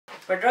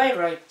We're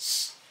right.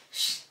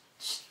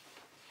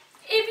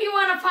 If you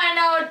want to find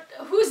out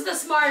who's the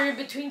smarter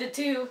between the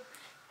two,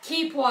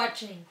 keep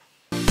watching.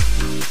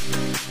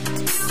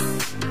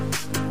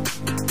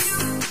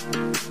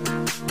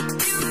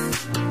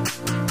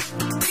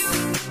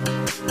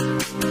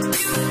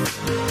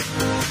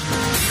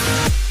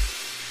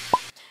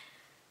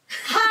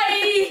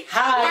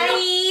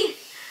 Hi!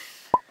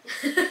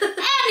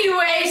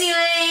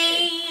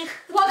 Anyway,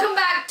 welcome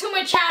back to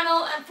my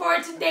channel, and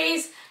for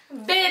today's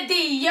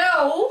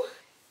video,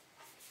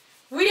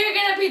 we are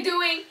gonna be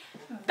doing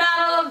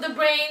Battle of the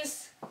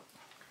Brains,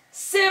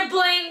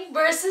 sibling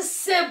versus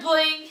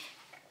sibling.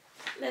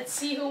 Let's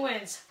see who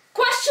wins.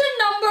 Question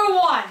number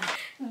 1.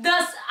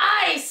 Does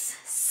ice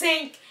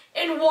sink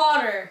in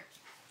water?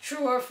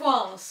 True or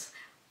false?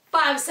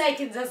 5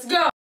 seconds, let's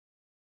go.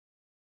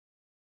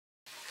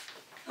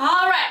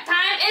 Alright,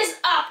 time is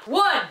up.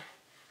 1,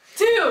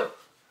 2,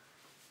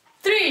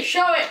 3,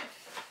 show it.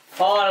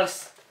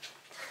 False.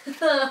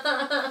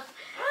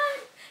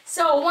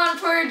 So 1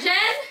 for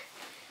Jen,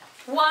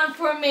 1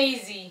 for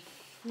Maisie.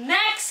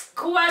 Next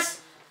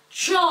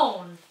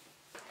question.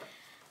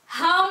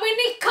 How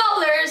many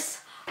colors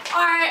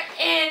are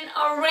in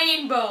a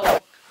rainbow?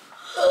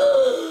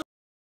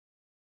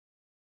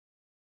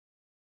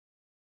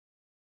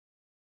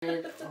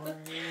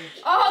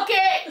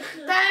 Okay,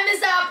 time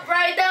is up.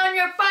 Write down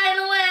your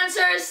final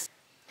answers.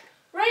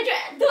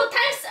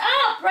 Time's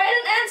up. Write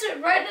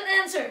an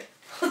answer.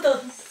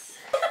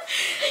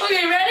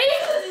 Okay, ready?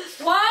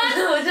 1,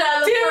 2,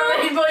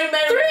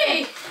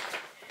 3.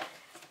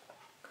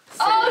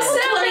 Oh,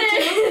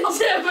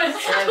 7,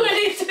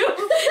 22.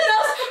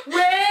 That's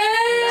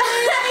red.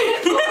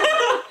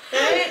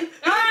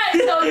 Alright,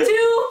 so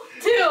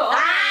 2.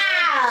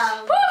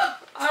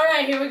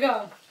 Alright, here we go.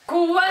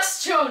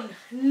 Question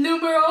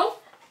numero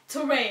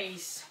 3.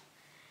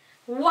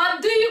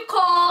 What do you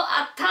call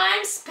a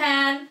time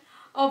span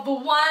of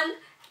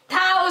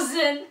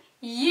 1,000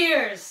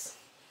 years?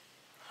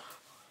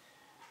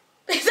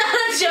 Is that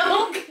a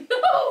joke?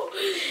 No.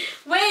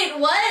 Wait,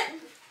 what?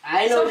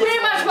 I know. So pretty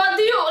much, what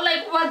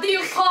do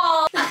you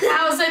call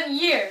 1,000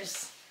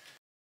 years?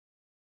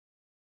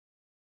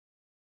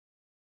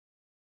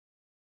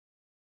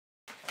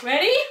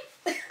 Ready?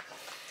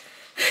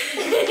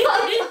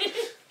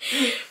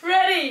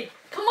 Ready?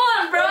 Come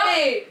on, bro.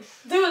 Wait.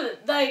 Dude,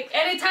 like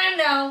anytime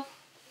now.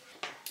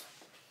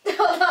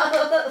 Hold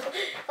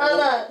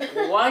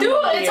on.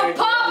 Dude, it's a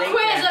pop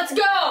quiz. Let's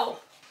go.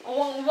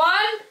 1,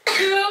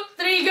 2,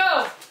 3,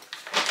 go.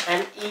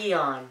 An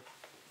eon.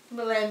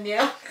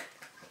 Millennia.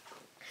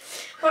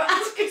 Or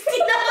ask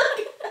Christina.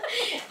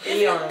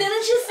 Eon.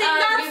 Didn't you sing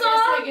that Give me song?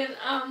 a second.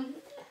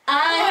 I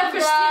have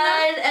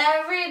died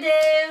every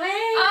day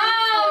waiting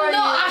for No,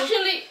 you.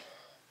 actually,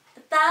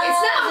 it's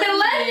not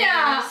millennia.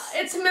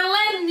 It's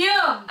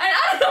millennium. I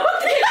don't know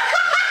what it is.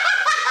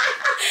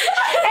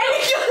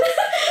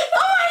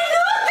 Oh, I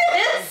know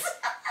this.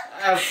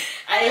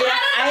 I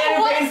had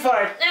a brain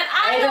fart. And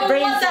I don't know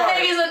what the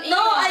heck is an eon.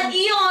 No, an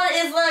eon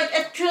is like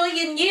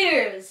 1,000,000,000,000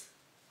 years.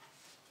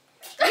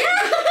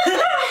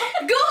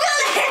 Google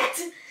it.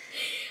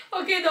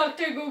 Okay,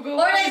 Dr. Google.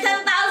 Or like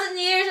 10,000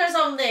 years or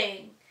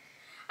something.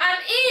 An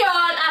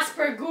eon, as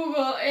per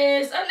Google,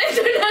 is an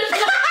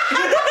international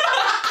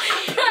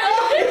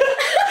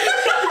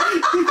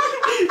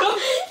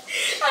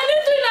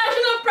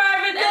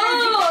private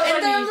energy No, in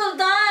company. terms of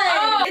time.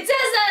 Oh, it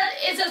says that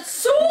it's a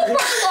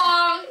super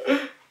long,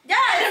 Yeah,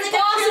 it's like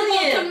impossible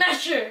to 1,000,000,000,000.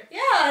 measure.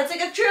 Yeah, it's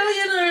like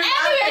 1,000,000,000,000 or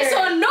Anyway, so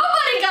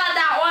nobody got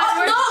that one.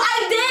 Oh, no, I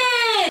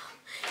did.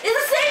 It's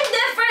the same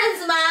difference,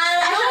 man.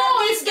 I should at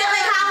least get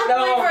like half a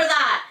point for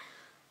that.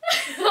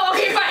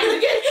 Okay, fine. You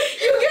get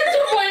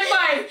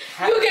 2.5.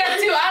 You get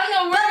 2. I don't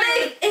know But where.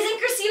 like, isn't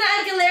Christina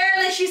Aguilera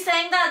like she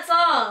sang that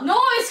song? No,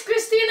 it's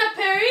Christina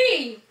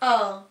Perri.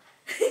 Oh.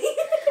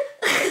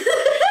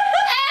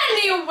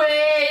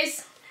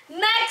 Anyways,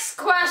 next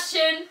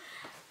question.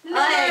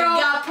 I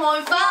got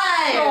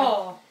 0.5.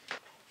 Oh.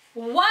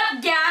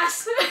 What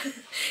gas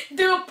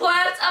do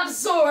plants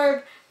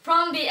absorb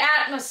from the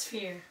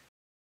atmosphere?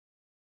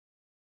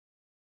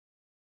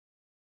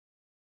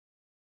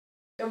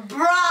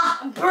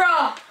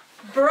 Bruh.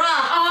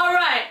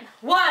 Alright.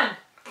 1,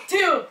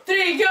 2,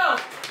 3, go.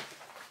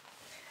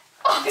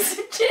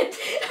 Oxygen.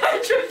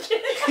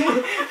 Hydrogen.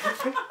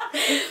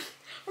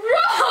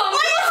 Wrong.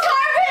 Wait, it's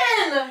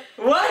carbon.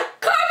 What?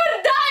 Carbon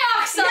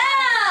dioxide.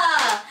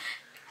 Yeah.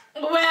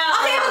 Well.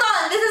 Okay, hold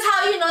on. This is how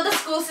you know the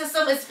school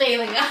system is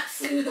failing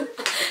us.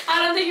 I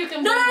don't think you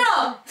can.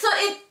 No. So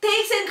it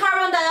takes in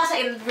carbon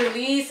dioxide and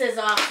releases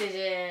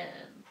oxygen.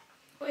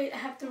 Wait, I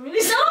have to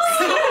release. No.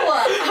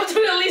 I have to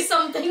release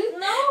something.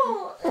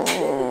 No.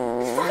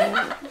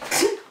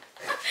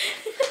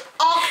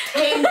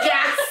 Octane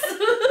gas.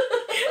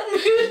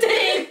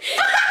 Butane.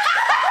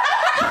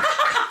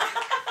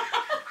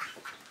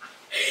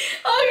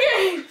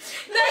 Okay.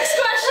 Next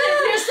question.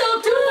 You're still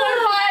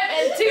 2.5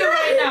 and 2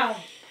 right now.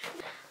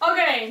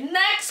 Okay.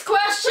 Next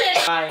question.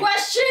 Bye.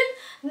 Question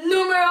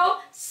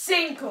numero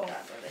 5.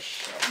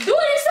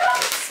 Dude, there's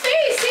enough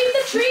space. Save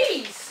the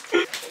trees.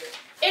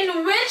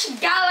 In which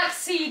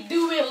galaxy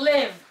do we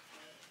live?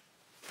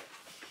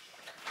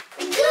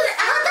 Dude,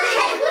 how the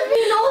heck would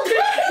we know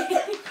this?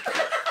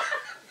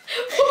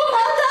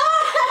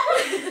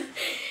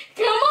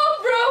 Come on,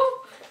 bro.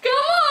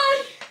 Come on.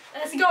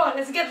 Let's go.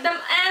 Let's get them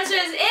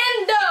answers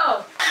in,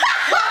 though.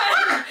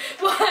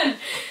 One,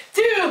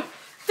 two,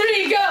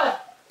 three, go.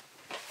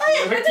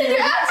 What did you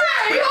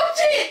answer? You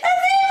cheat.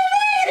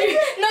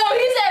 No,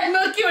 he said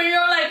Milky Way.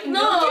 You're like,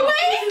 Milky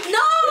Way?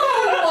 No!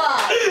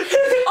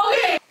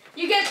 Okay,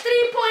 you get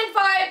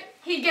 3.5.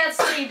 He gets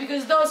 3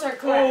 because those are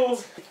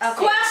correct. Okay.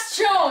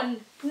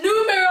 Question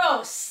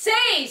numero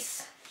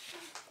 6.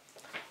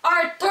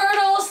 Are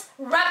turtles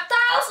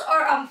reptiles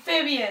or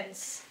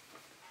amphibians?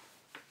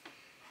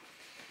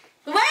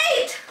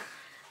 Wait!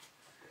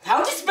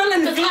 How do you spell The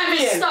time is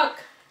amphibian? stuck.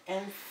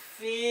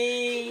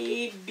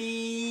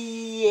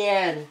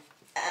 Amphibian.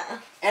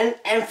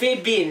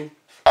 Amphibian.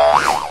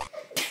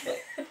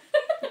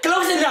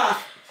 Close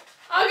enough.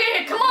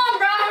 Okay, come on,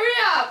 bro, hurry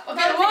up.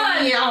 Okay,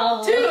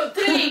 1, 2,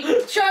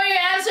 3. Show your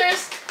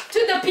answers to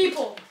the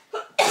people.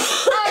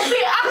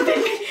 Amphibian. I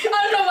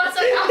don't know what's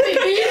an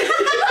amphibian.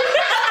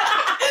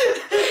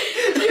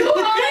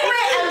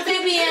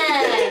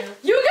 Amphibian!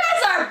 You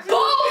guys are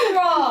both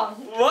wrong.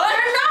 What?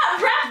 They're not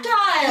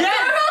reptiles! Yeah.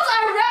 Turtles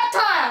are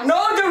reptiles. No,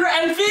 they're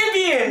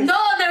amphibians. No,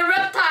 they're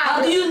reptiles.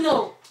 How do you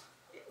know?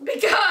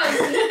 Because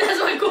that's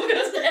what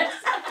Google says.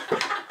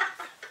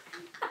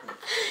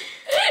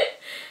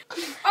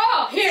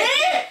 Oh, here.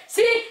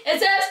 See, it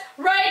says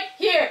right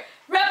here.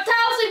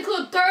 Reptiles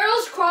include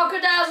turtles,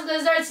 crocodiles,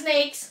 lizards,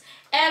 snakes,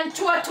 and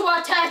So,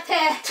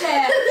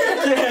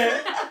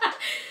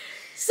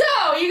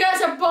 you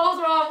guys are both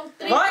wrong.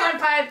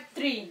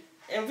 3.53.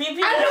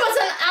 Amphibian? I know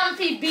it's an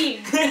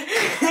amphibian.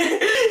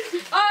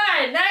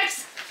 Alright,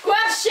 next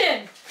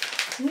question.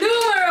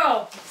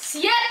 Numero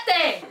 7.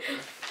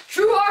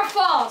 True or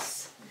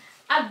false?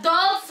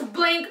 Adults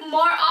blink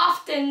more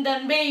often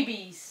than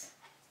babies.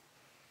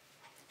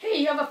 Hey,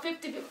 you have a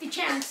 50-50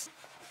 chance.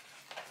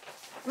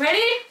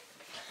 Ready?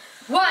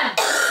 1,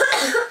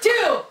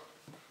 2,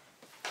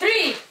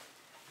 3.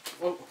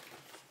 Oh,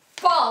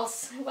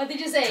 False. What did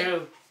you say?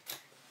 true.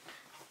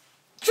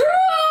 True!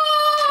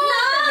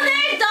 No,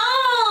 they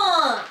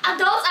don't!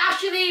 Adults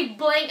actually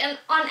blink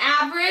on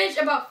average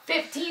about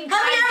 15 times.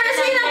 Have you ever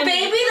seen a than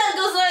baby that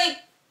goes like...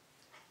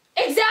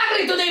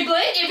 Exactly. Do they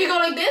blink? If you go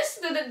like this,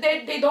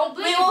 they don't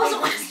blink. Wait, what was the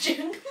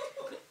question?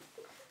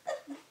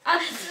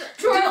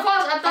 True or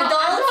false? Adults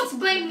adults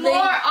blink blink-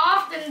 more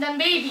often than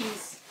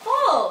babies.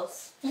 False.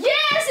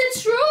 Yes,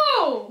 it's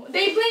true.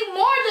 They blink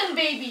more than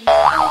babies.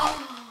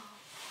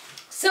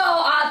 So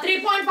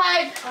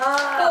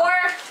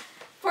 3.5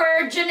 for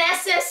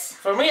Genesis.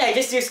 For me, I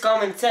just use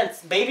common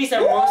sense. Babies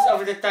are most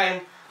of the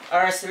time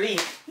are asleep.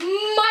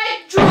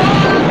 Mic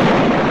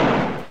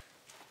drop.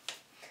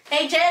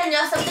 Hey, Jen, you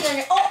have something on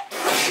your... Oh!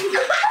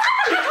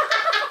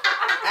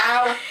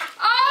 Ow.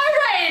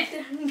 Alright,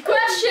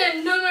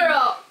 question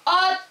numero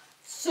 8.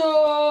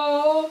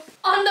 So,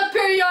 on the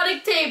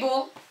periodic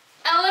table,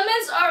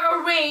 elements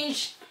are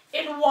arranged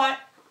in what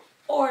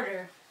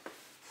order?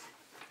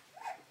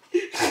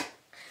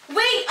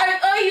 Wait,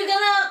 are you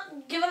gonna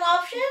give an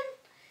option?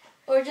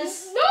 Or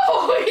just...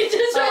 No, you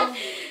just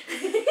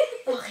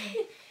Okay.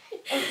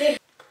 Okay.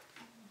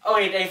 Oh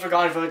wait, I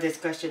forgot about this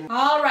question.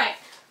 Alright.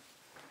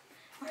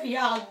 Are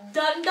y'all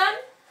done?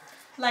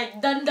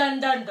 Like done.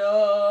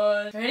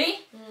 Ready?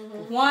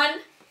 1,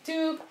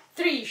 2,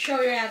 3.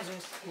 Show your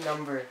answers.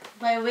 Number.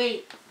 By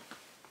weight.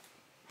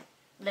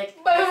 Like,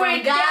 By from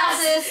weight,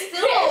 gases gas.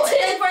 to...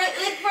 like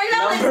for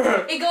example,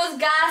 Number. it goes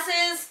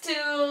gases to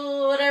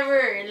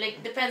whatever.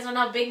 Like, depends on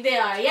how big they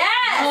are.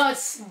 Yes! Oh,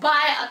 it's by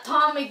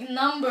atomic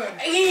number.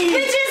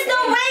 Which is the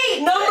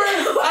weight! Number.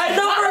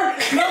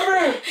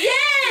 Number.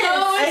 Yes!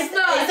 No, it's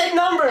not. I said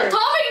number.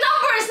 Atomic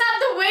number is not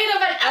the weight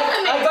of an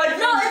element. I got.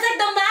 No, it's like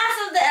the mass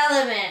of the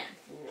element.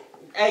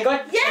 I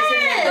got. Yes! I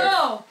said number.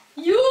 No,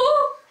 you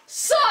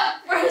suck.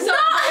 For No,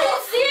 I'm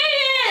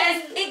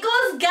serious! It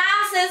goes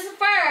gases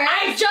first.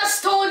 I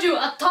just told you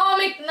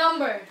atomic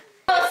number.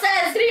 So it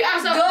says, 3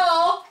 hours of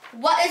go,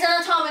 what is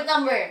an atomic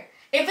number?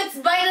 If it's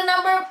by the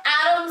number of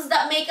atoms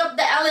that make up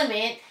the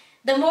element,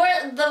 the more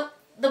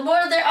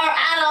there are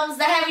atoms,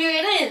 the heavier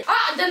it is.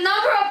 the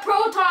number of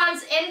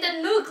protons in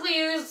the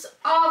nucleus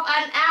of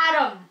an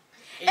atom.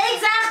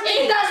 Exactly.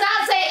 It does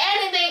not say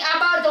anything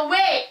about the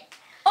weight.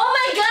 Oh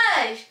my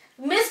gosh!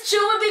 Miss Chu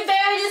would be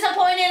very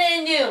disappointed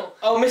in you.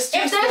 Oh, Miss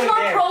If Chu's there's still more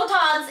there.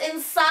 protons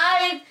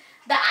inside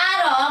the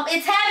atom,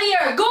 it's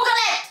heavier. Google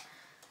it!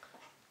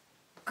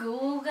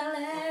 Google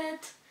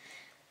it.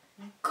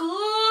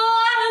 Google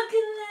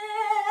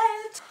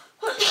it.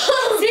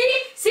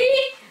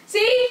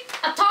 See?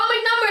 Atomic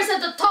number is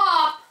at the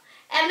top,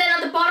 and then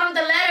at the bottom of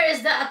the letter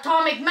is the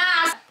atomic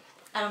mass.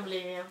 I don't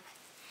believe you.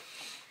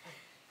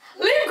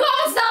 Leave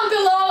comments down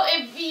below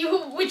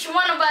which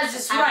one of us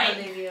is I right.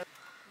 don't believe you.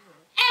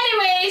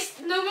 Anyways,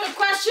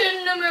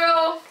 question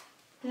numero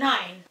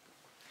 9.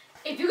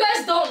 If you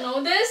guys don't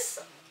know this,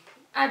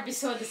 I'd be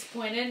so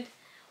disappointed.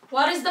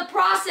 What is the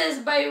process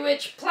by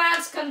which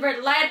plants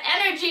convert light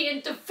energy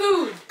into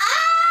food?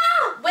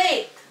 Ah!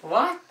 Wait.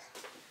 What?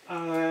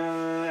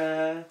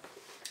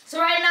 So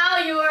right now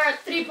you are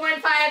at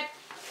 3.5.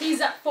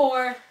 He's at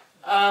 4.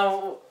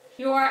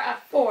 You are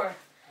at 4.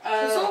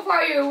 So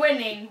far you're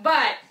winning,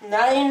 but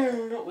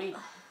 9. Wait.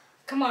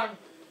 come on.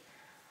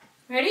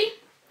 Ready?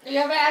 Do you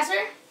have an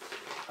answer?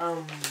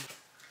 All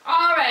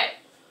right.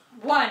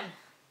 1,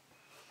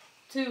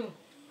 2,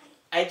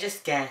 I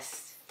just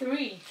guessed.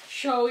 3.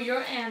 Show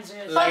your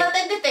answers. Like-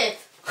 Photosynthesis.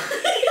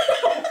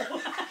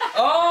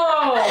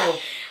 Oh!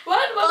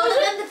 What was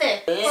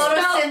it?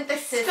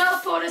 Photosynthesis. Spell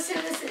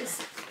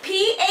photosynthesis.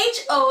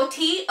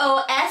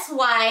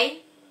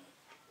 PHOTOSYS.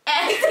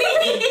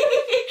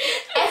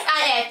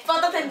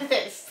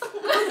 Photosynthesis.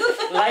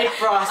 Light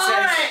process.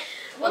 Alright.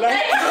 What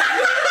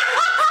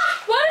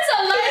What is a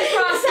light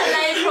process?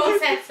 Light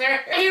processor.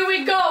 Here we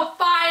go.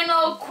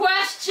 Final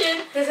question.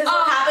 This is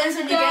what happens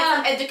when you get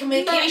some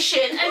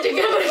educommunication.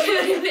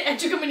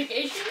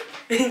 Educommunication.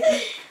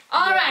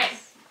 Alright.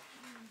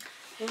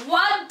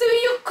 What do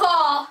you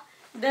call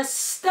the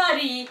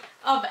study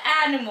of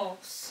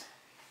animals?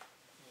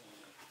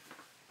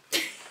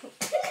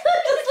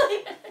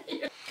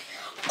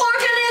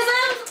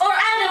 Organisms or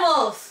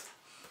animals?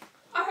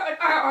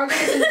 Are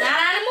organisms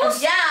not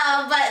animals?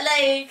 Yeah, but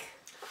like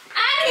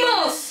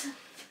Animals!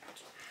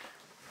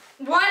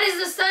 What is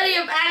the study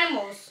of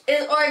animals?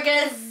 is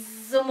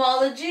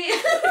orgasmology.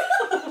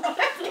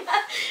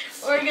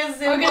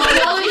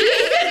 Orgasmology?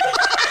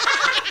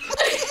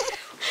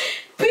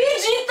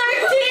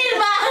 PG-13,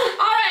 man.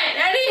 Alright,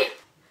 ready?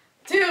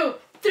 2,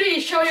 3,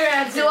 show your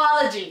answer.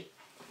 Zoology.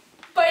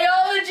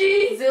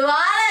 Biology.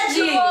 Zoology.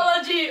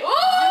 Zoology. Oh!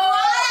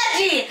 Zoology.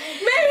 Zoology.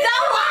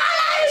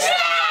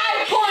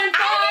 5.5.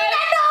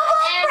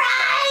 Nobel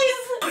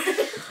Prize.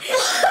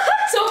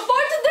 So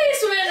for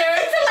today's winner,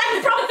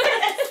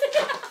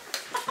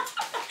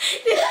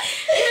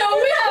 you know,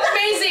 we have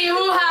Maisie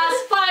who has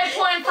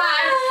 5.5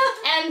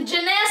 and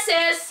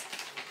Genesis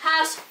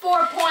has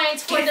 4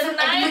 points for the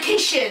night.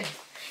 Education.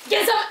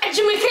 Get some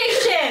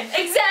education.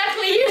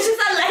 Exactly. Here's just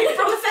a light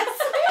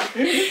processor.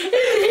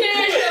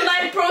 Here's the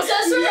light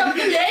processor of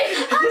the day.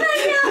 Oh my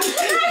god.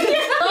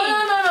 No.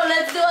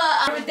 Let's do a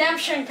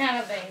Redemption kind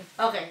of thing.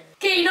 okay.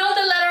 Okay, you know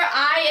the letter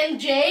I and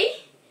J?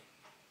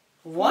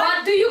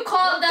 What do you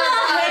call the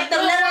Like the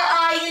letter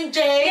I and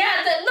J.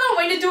 Yeah, no,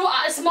 when you do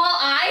a small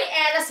I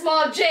and a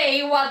small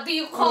J, what do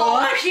you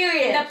call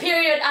Period. the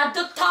period at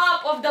the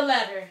top of the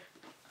letter?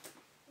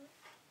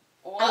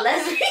 A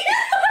lesbian.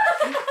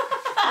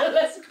 A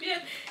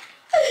lesbian.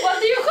 What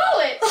do you call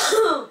it?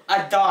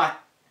 A dot.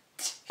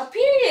 A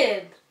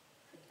period.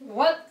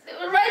 What?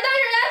 Write down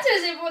your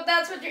answers if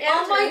that's what your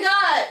answer Oh my is.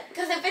 god.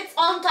 Because if it's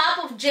on top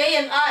of J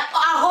and I,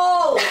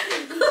 aho.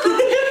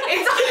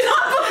 It's on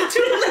top of 2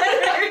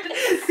 letters.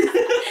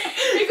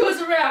 It goes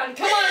around.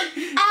 Come on.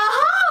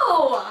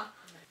 Aho.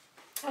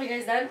 Are you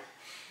guys done?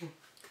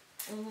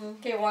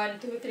 Okay, 1,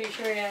 2, 3,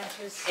 show your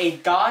answers. A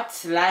dot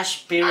 /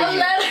 period. A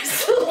letter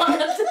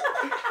slut.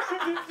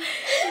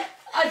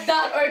 A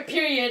dot or a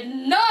period.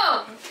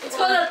 No! It's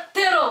called a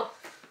tittle.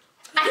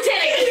 I did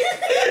it.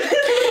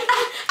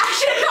 I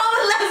should call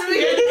it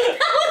lesbian.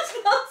 That was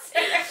so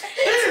serious.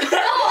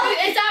 No,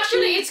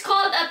 it's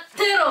called a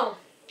tittle.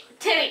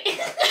 Titty.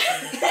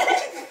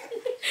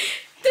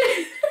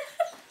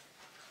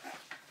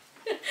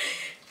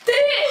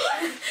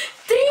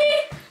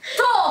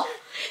 Tittle.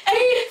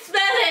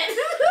 Spell it.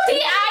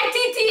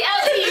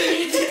 T-I-T-T-L-E.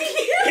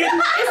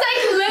 It's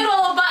like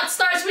little but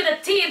starts with a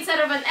T instead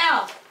of an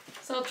L.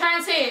 So try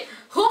and say it.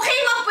 Who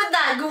came up with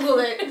that? Google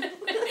it.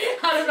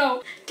 I don't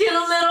know. Get a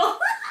little.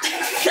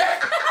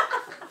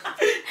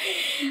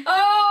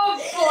 Oh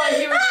boy,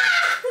 here we go.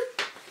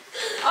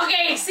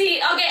 Okay,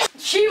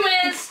 she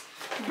wins.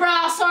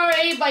 Bro,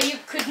 sorry, but you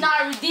could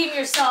not redeem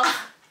yourself.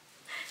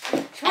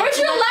 Where's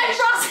your life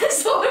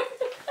processor?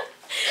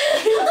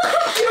 You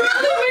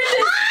really win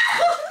this.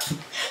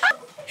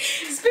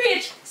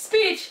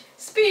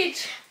 Speech.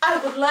 I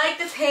would like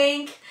to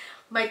thank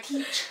my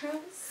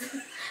teachers,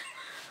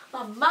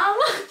 my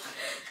mama,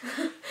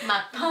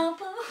 my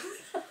papa,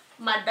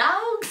 my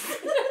dogs,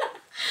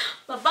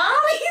 my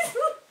bodies,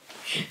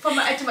 for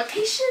my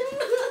education.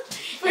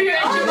 For your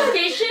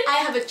education? I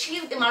have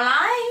achieved in my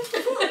life.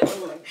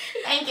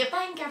 Thank you.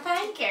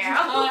 Alright,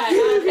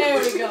 there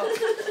we go.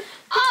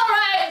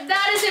 Alright,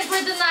 that is it for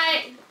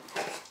tonight.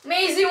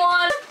 Maisie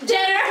won.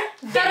 Jenner,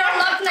 better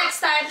luck next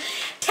time.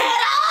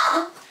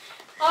 Tittle!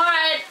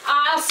 Alright,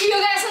 I'll see you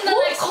guys in the Who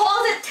next one.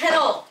 calls it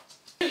tittle?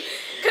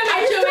 Come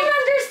I here, just Joey.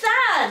 don't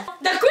understand.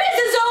 The quiz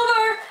is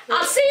over.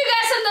 I'll see you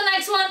guys in the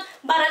next one.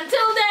 But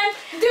until then,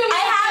 do me I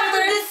a have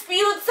to favor.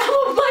 dispute some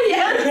of my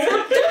answers.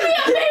 Do me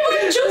a favor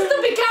and choose to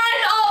be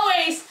kind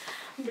always.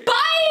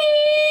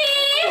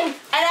 Bye!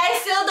 And I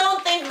still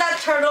don't think that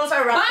turtles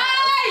are reptiles.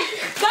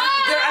 Bye!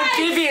 Bye! They're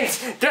amphibians.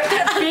 They're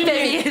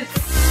amphibians.